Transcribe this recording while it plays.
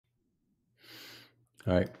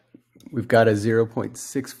All right, we've got a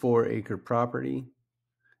 0.64 acre property.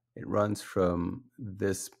 It runs from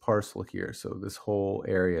this parcel here, so this whole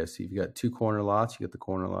area. So you've got two corner lots. You got the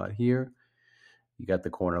corner lot here. You got the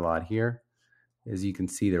corner lot here. As you can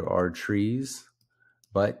see, there are trees,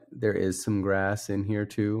 but there is some grass in here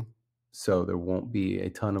too. So there won't be a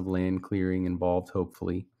ton of land clearing involved,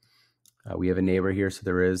 hopefully. We have a neighbor here, so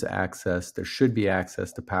there is access. There should be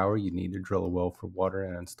access to power. You need to drill a well for water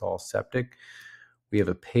and install septic. We have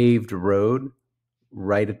a paved road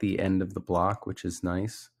right at the end of the block, which is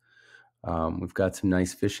nice. We've got some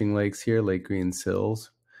nice fishing lakes here, Lake Green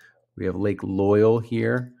Sills. We have Lake Loyal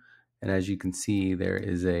here. And as you can see, there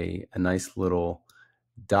is a nice little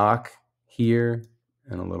dock here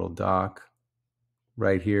and a little dock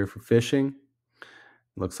right here for fishing.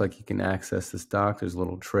 Looks like you can access this dock. There's a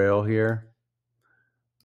little trail here.